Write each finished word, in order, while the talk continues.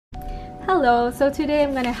Hello, so today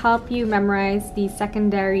I'm going to help you memorize the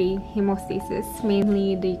secondary hemostasis,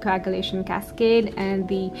 mainly the coagulation cascade and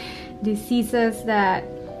the diseases that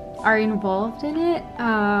are involved in it.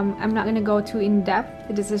 I'm not going to go too in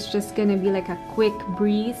depth. This is just going to be like a quick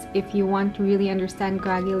breeze. If you want to really understand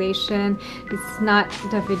coagulation, it's not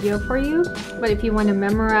the video for you. But if you want to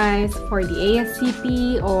memorize for the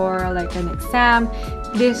ASCP or like an exam,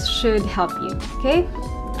 this should help you, okay?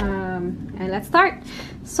 And let's start.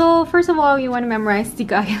 So first of all, you want to memorize the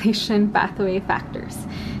coagulation pathway factors.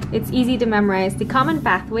 It's easy to memorize the common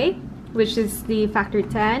pathway, which is the factor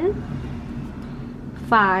 10,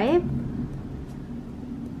 5,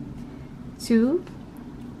 2,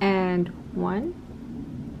 and 1.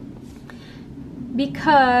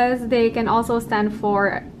 Because they can also stand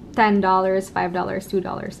for $10, $5,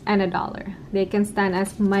 $2, and $1. They can stand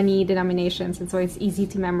as money denominations, and so it's easy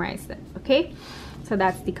to memorize them, okay? So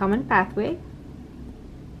that's the common pathway.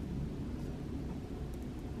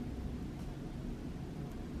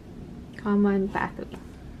 Common pathway.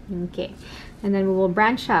 Okay, and then we will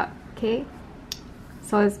branch out, okay?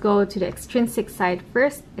 So let's go to the extrinsic side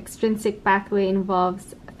first. Extrinsic pathway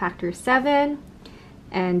involves factor 7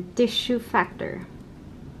 and tissue factor.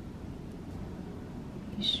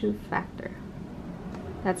 Tissue factor.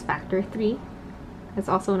 That's factor 3. That's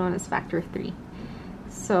also known as factor 3.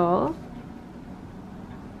 So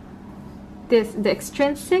the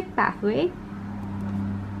extrinsic pathway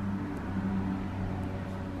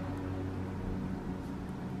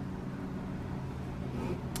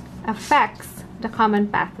affects the common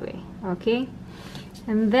pathway, okay?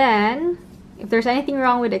 And then if there's anything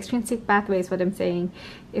wrong with the extrinsic pathway, is what I'm saying.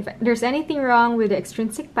 If there's anything wrong with the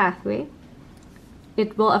extrinsic pathway,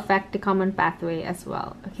 it will affect the common pathway as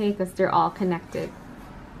well, okay? Because they're all connected.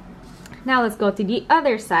 Now let's go to the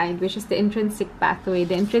other side, which is the intrinsic pathway.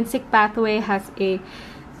 The intrinsic pathway has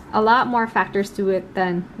a lot more factors to it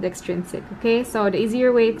than the extrinsic, okay? So the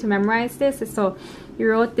easier way to memorize this is, so you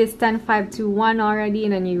wrote this 10, 5, 2, 1 already,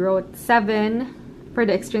 and then you wrote 7 for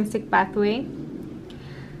the extrinsic pathway.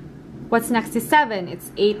 What's next to 7?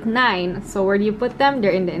 It's 8, 9. So where do you put them?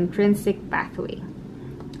 They're in the intrinsic pathway.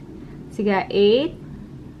 So you got 8,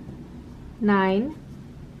 9,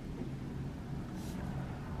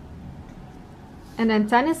 and then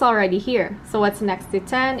 10 is already here. So what's next to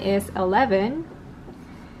 10 is 11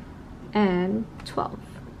 and 12.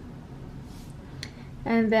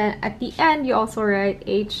 And then at the end, you also write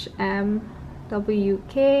H, M, W,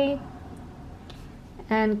 K,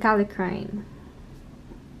 and kallikrein.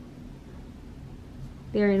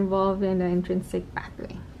 They're involved in the intrinsic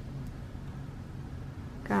pathway.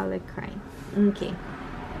 Kallikrein. Okay.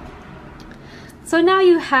 So now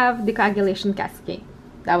you have the coagulation cascade.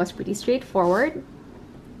 That was pretty straightforward.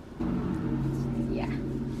 Yeah.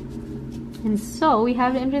 And so we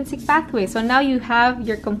have the intrinsic pathway. So now you have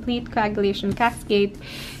your complete coagulation cascade.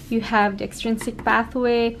 You have the extrinsic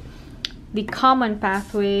pathway, the common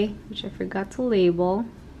pathway, which I forgot to label,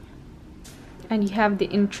 and you have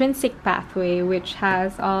the intrinsic pathway, which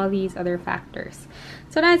has all these other factors.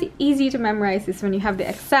 So now it's easy to memorize this. When you have the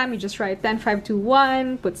exam, you just write 10, 5, 2,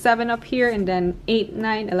 1, put 7 up here, and then 8,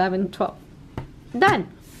 9, 11, 12. Done.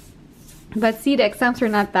 But see, the exams are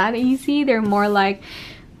not that easy. They're more like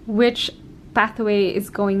which pathway is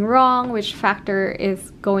going wrong, which factor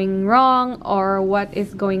is going wrong, or what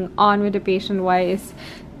is going on with the patient, why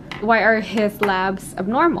are his labs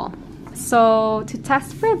abnormal. So to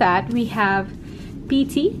test for that, we have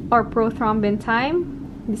PT, or prothrombin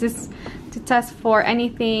time. This is to test for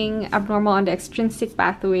anything abnormal on the extrinsic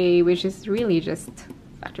pathway, which is really just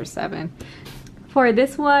factor 7. For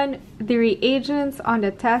this one, the reagents on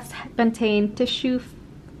the test contain tissue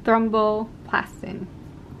thromboplastin.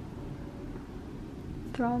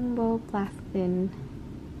 Thromboplastin.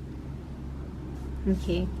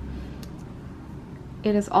 Okay.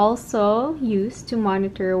 It is also used to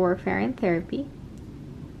monitor warfarin therapy.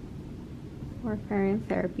 Warfarin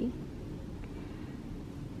therapy.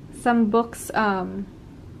 Some books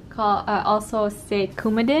also say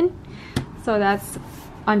Coumadin. So that's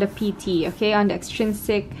on the PT, okay, on the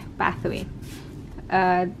extrinsic pathway.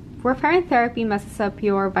 Warfarin therapy messes up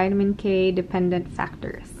your vitamin K dependent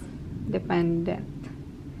factors.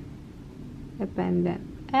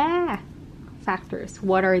 Factors.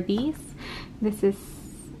 What are these? This is,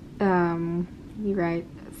 you write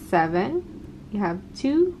 7, you have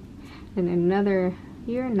 2, and another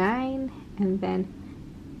here, 9, and then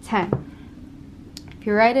 10. If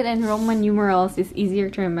you write it in Roman numerals, it's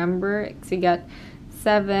easier to remember, because you got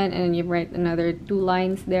 7, and then you write another 2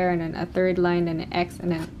 lines there, and then a 3rd line, and an X,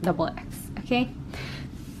 and then double X, okay?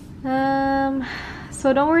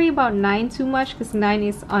 So don't worry about 9 too much, because 9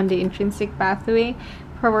 is on the intrinsic pathway.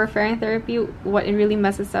 For warfarin therapy, what it really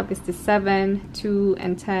messes up is the 7, 2,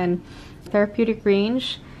 and 10 therapeutic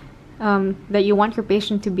range that you want your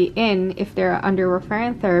patient to be in if they're under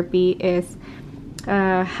warfarin therapy is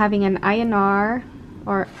having an INR,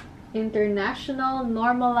 or International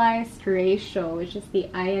Normalized Ratio, which is the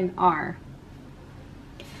INR.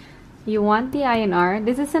 You want the INR.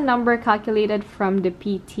 This is a number calculated from the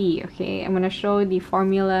PT, okay? I'm going to show the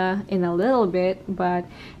formula in a little bit, but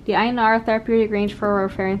the INR therapeutic range for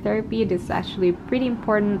warfarin therapy, this is actually pretty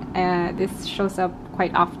important. This shows up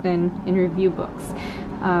quite often in review books.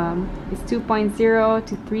 It's 2.0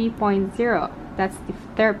 to 3.0. That's the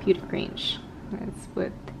therapeutic range. Let's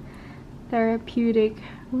put therapeutic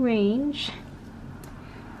range.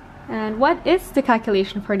 And what is the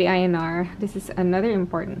calculation for the INR? This is another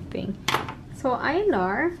important thing. So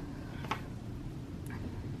INR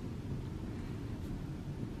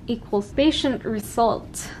equals patient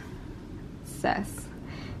result, says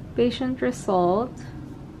patient result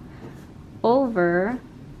over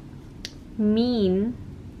mean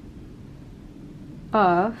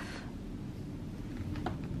of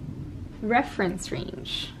reference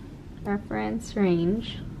range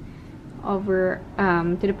over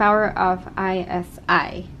to the power of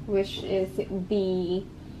ISI, which is the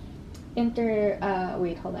International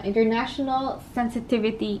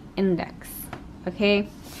Sensitivity Index. Okay,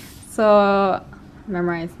 so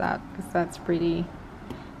memorize that, because that's pretty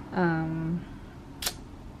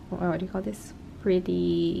what do you call this?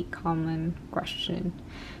 Pretty common question.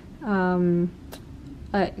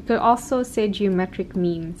 It could also say geometric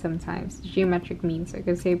mean sometimes. Geometric mean. So it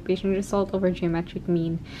could say patient result over geometric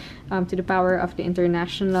mean to the power of the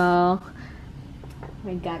international. Oh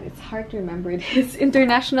my god, it's hard to remember this.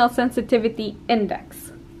 International Sensitivity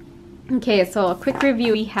Index. Okay, so a quick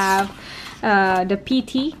review. We have the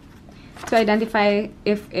PT to identify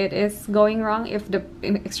if it is going wrong, if the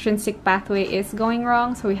extrinsic pathway is going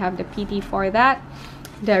wrong. So we have the PT for that.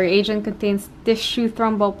 The reagent contains tissue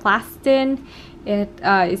thromboplastin. It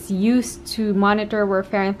is used to monitor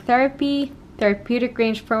warfarin therapy. Therapeutic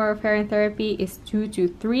range for warfarin therapy is 2 to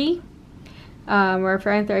 3.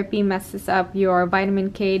 Warfarin therapy messes up your vitamin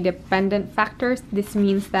K dependent factors. This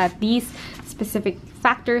means that these specific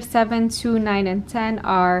factors, 7, 2, 9, and 10,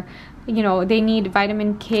 are, you know, they need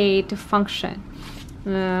vitamin K to function.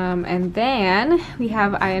 And then we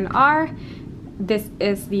have INR. This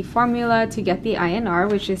is the formula to get the INR,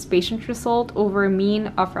 which is patient result over mean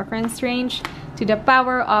of reference range to the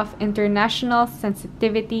power of International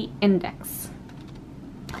Sensitivity Index.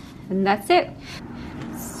 And that's it.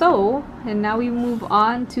 So, and now we move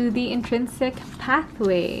on to the intrinsic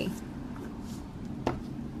pathway.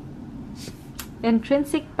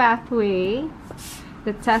 Intrinsic pathway,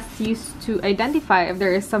 the test used to identify if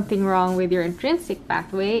there is something wrong with your intrinsic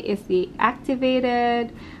pathway, is the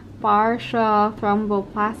activated partial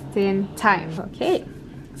thromboplastin time. Okay,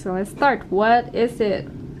 so let's start. What is it?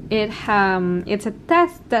 It's a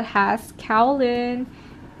test that has kaolin,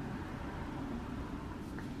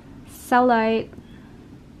 cellite,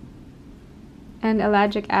 and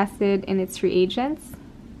ellagic acid in its reagents.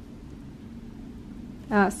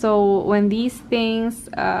 So when these things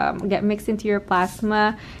get mixed into your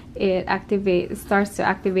plasma, it starts to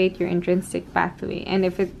activate your intrinsic pathway. And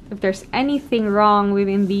if there's anything wrong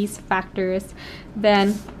within these factors,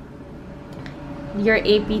 then your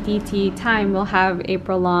APTT time will have a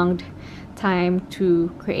prolonged time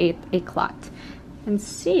to create a clot. And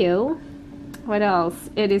so, what else?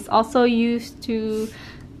 It is also used to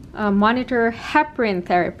monitor heparin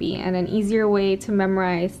therapy, and an easier way to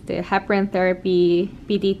memorize the heparin therapy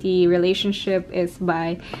PTT relationship is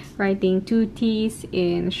by writing 2 T's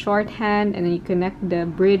in shorthand, and then you connect the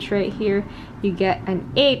bridge right here. You get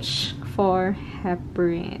an H for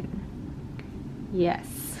heparin. Yes.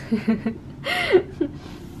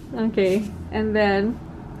 Okay, and then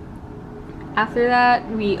after that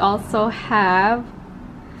we also have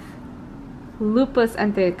Lupus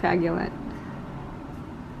Anticoagulant.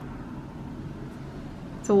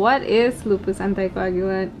 So what is lupus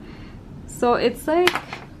anticoagulant? So it's like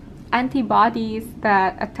antibodies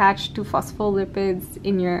that attach to phospholipids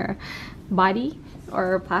in your body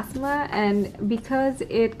or plasma, and because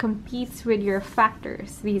it competes with your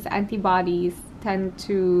factors, these antibodies tend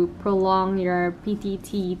to prolong your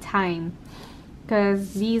PTT time,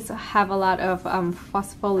 because these have a lot of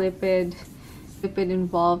phospholipid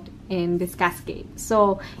involved in this cascade.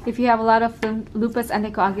 So if you have a lot of lupus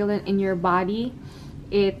anticoagulant in your body,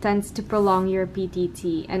 it tends to prolong your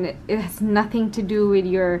PTT, and it has nothing to do with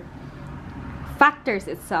your factors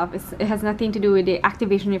itself. It has nothing to do with the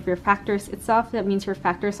activation of your factors itself. That means your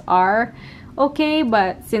factors are okay,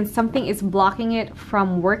 but since something is blocking it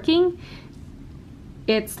from working,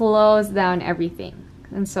 it slows down everything.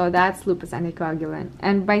 And so that's lupus anticoagulant.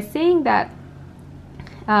 And by saying that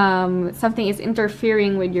something is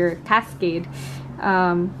interfering with your cascade,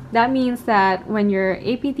 that means that when your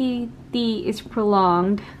APTT is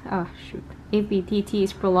prolonged, APTT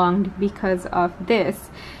is prolonged because of this,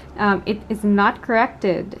 it is not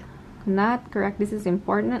corrected. This is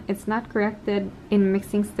important. It's not corrected in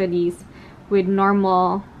mixing studies with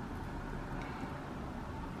normal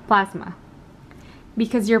plasma,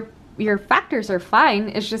 because your factors are fine.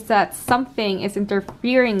 It's just that something is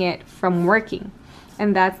interfering it from working,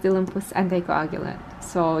 and that's the lupus anticoagulant.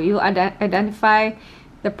 So you'll identify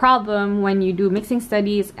the problem when you do mixing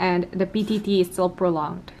studies and the PTT is still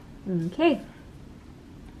prolonged. Okay,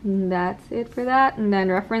 and that's it for that. And then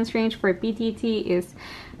reference range for PTT is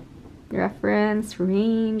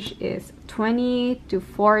 20 to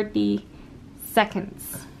 40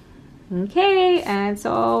 seconds. Okay, and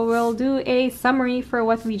so we'll do a summary for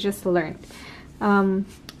what we just learned.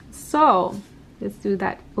 So let's do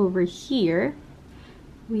that over here.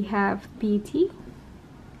 We have PT.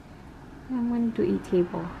 I'm going to do a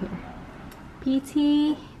table here.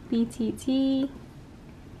 PT, PTT,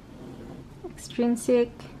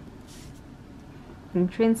 extrinsic,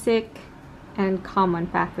 intrinsic, and common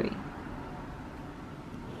pathway.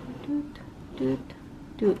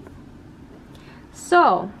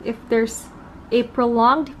 So if there's a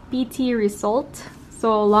prolonged PT result,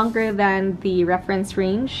 so longer than the reference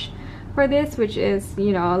range for this, which is,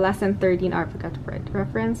 you know, less than 13 hours, I forgot to write.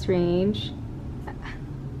 Reference range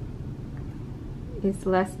is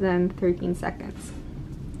less than 13 seconds.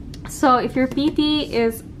 So if your PT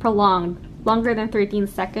is prolonged, longer than 13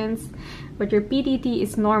 seconds, but your PTT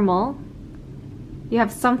is normal, you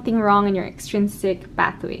have something wrong in your extrinsic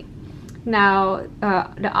pathway. Now,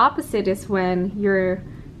 the opposite is when your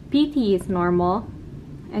PT is normal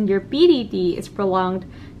and your PTT is prolonged,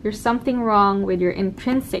 there's something wrong with your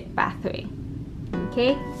intrinsic pathway.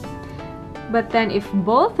 Okay? But then if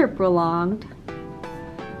both are prolonged,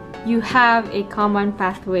 you have a common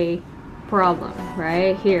pathway problem.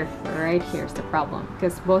 Right here's the problem,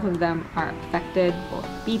 because both of them are affected. Both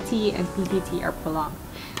PT and PTT are prolonged.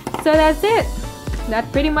 So that's it.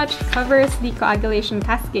 That pretty much covers the coagulation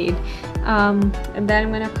cascade. And then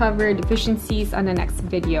I'm going to cover deficiencies on the next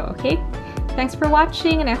video. Okay, thanks for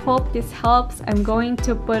watching, and I hope this helps. I'm going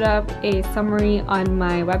to put up a summary on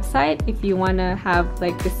my website if you want to have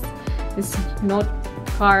like this note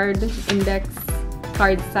card, index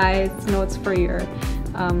card size notes for your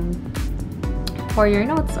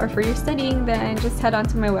notes or for your studying. Then just head on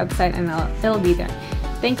to my website and it'll be there.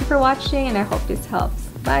 Thank you for watching, and I hope this helps.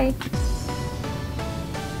 Bye.